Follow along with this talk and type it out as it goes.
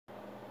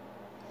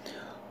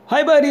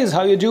Hi buddies,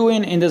 how you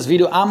doing? In this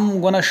video I'm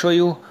gonna show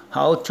you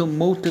how to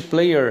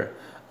multiplayer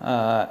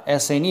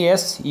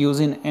SNES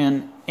using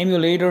an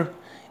emulator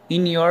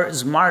in your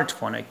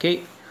smartphone.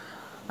 Okay,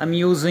 I'm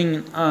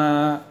using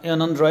an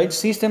Android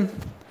system,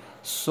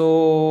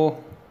 so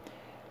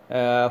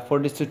for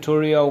this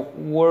tutorial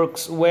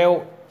works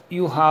well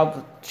you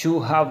have to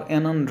have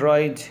an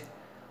Android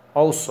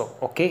also.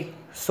 Okay,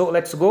 so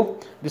let's go.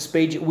 This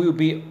page will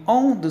be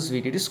on this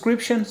video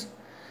descriptions.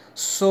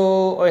 So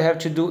all I have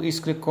to do is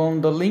click on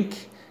the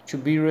link to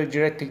be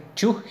redirected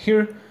to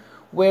here,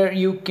 where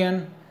you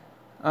can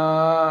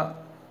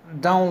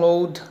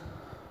download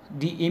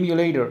the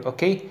emulator.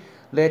 Okay,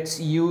 let's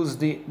use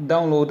the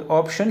download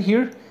option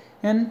here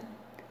and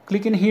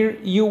click in here.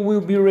 You will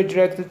be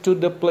redirected to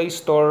the Play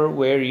Store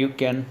where you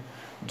can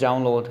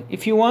download.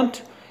 If you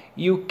want,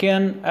 you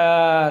can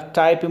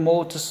type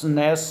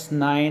SNES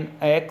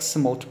 9X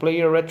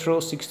multiplayer retro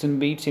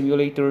 16-bit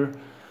emulator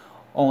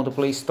on the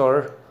Play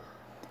Store.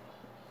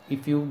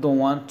 If you don't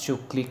want to,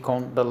 click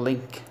on the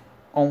link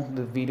on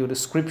the video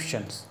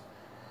descriptions.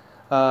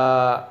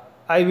 I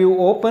will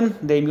open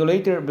the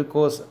emulator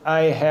because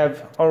I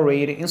have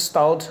already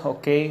installed.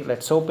 Okay,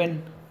 let's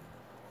open.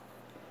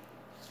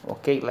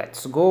 Okay,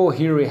 let's go.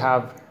 Here we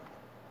have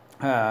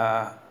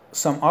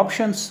some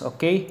options.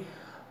 Okay,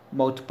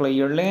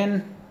 multiplayer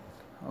LAN.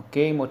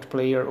 Okay,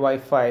 multiplayer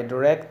Wi-Fi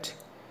direct,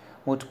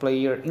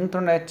 multiplayer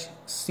internet,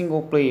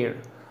 single player.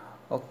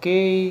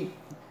 Okay,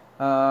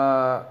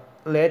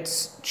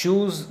 let's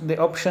choose the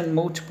option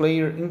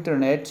multiplayer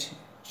internet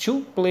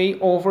to play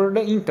over the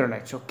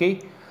internet.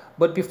 Okay,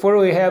 but before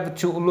we have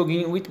to log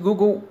in with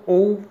Google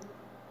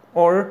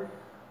or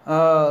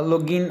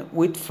log in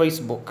with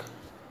Facebook.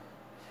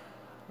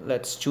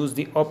 Let's choose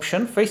the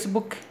option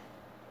Facebook.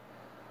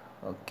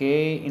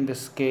 Okay, in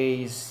this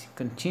case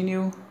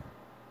continue.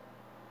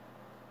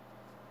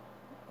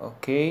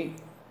 Okay,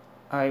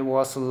 I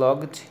was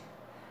logged,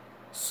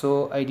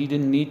 so I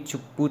didn't need to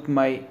put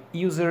my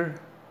user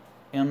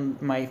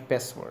and my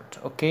password.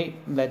 Okay,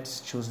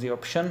 let's choose the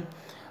option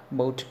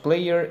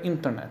multiplayer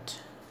internet.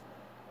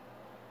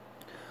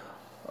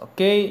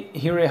 Okay,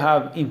 here I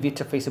have invite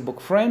a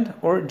Facebook friend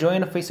or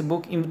join a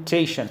Facebook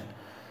invitation.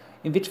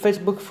 Invite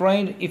Facebook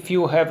friend if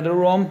you have the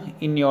ROM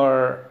in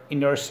your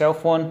cell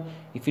phone.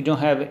 If you don't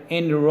have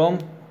any ROM,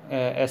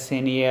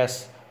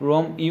 SNES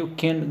ROM, you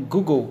can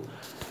Google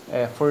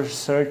for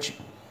search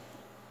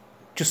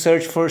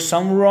for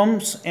some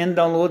ROMs and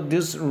download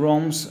these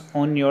ROMs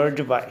on your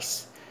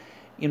device.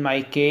 In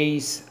my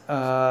case,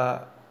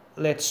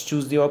 let's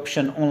choose the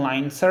option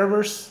online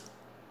servers.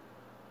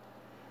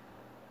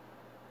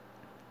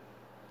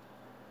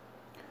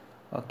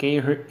 Okay,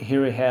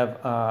 here we have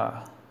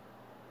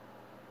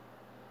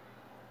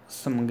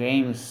some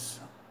games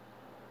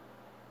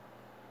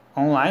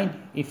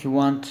online. If you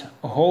want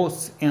a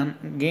host and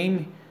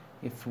game,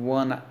 if you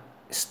want to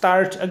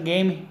start a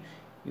game,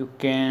 you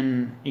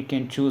can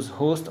choose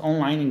host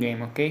online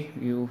game. Okay,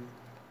 you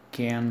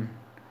can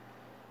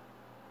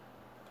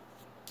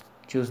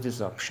choose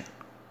this option.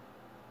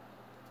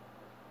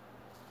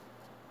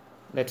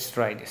 Let's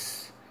try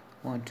this.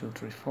 1 2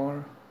 3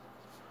 4.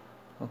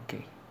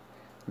 Okay,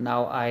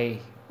 now I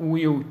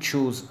will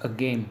choose a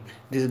game.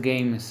 These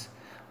games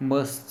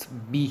must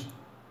be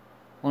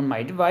on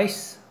my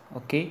device.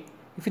 Okay,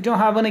 if you don't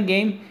have any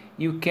game,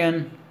 you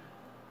can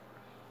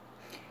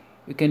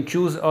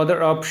choose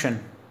other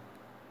option.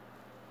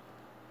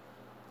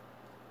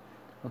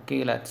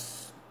 Okay,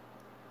 let's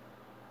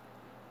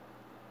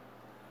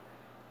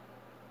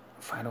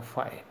Final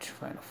Fight.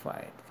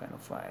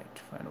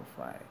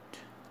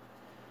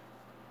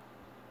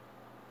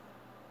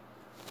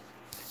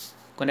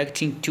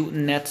 Connecting to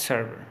net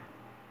server.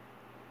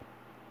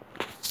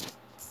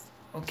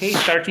 Okay,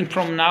 starting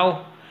from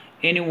now,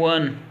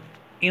 anyone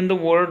in the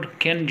world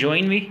can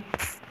join me.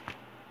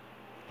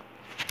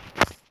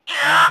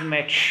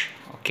 Match.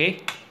 Okay,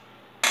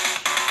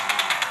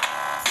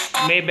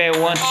 maybe I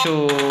want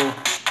to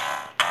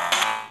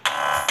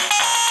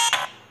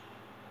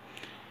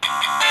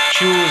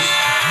choose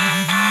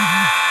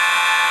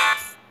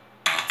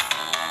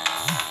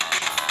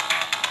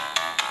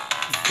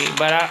okay,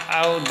 but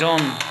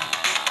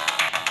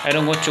I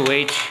don't want to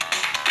wait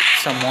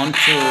someone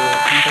to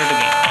enter the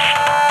game.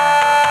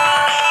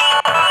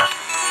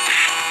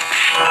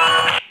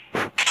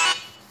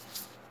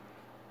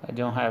 I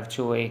don't have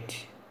to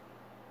wait.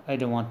 I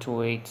don't want to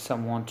wait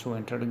someone to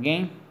enter the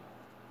game.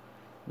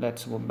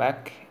 Let's go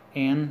back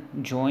and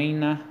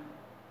join a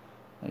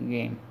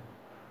game.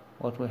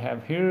 What we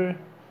have here: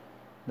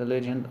 The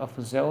Legend of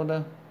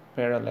Zelda,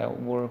 Parallel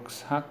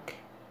Words Hack,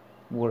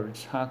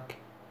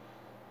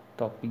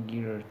 Top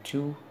Gear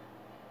 2.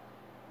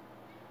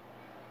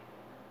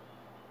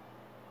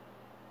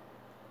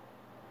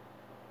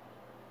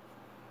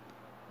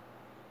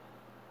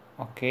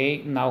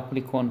 Okay, now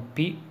click on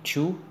P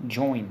to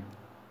join.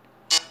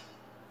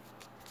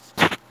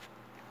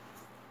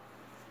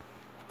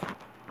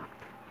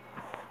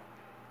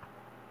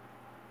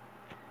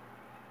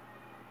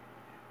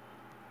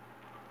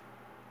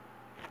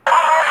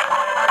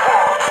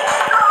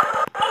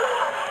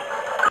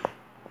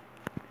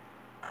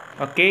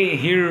 Okay,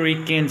 here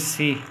we can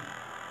see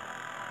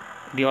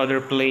the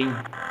other playing,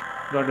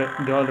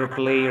 the other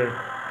player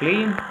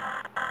playing.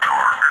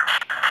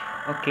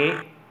 Okay,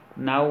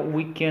 now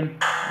we can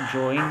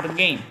join the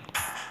game.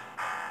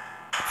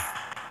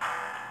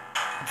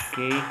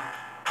 Okay,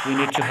 we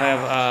need to have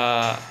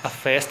a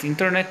fast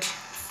internet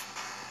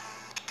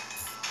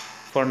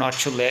for not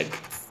to lag.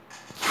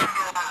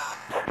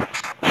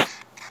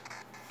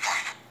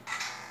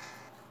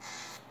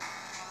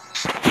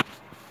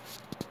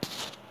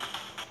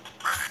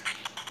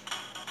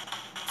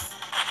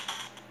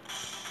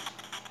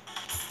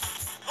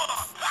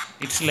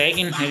 It's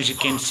lagging, as you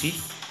can see,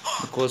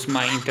 because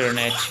my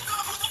internet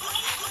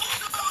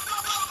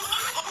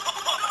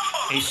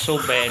is so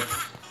bad.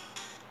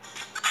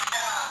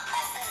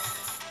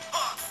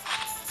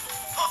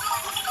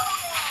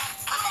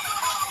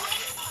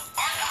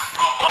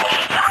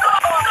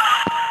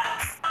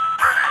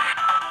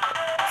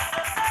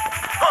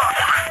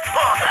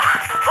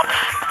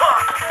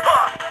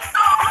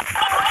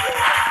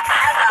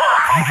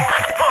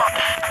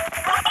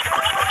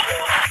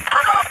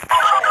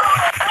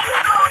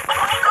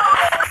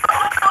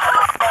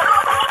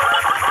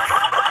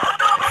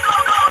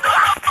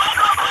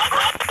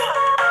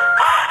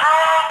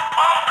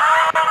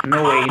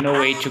 No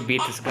way to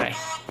beat this guy.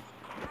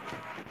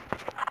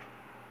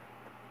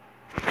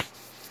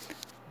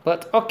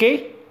 But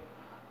okay,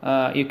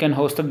 you can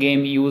host a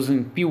game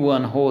using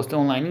P1 host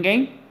online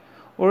game,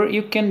 or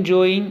you can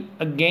join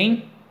a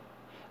game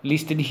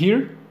listed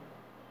here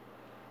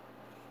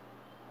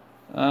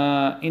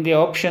in the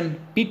option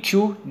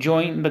P2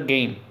 join the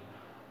game.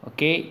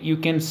 Okay, you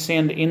can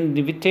send an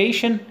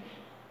invitation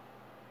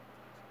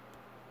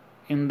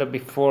in the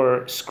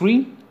before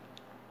screen,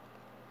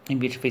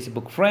 invite a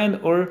Facebook friend,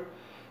 or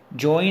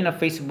join a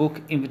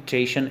Facebook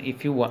invitation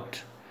if you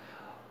want.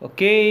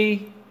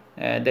 Okay,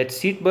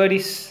 that's it,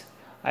 buddies.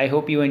 I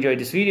hope you enjoyed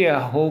this video. I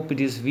hope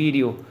this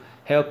video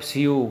helps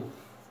you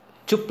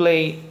to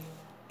play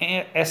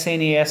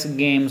SNES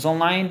games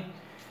online.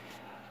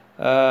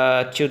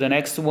 Till the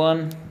next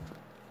one,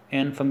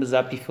 and thumbs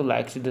up if you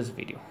liked this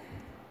video.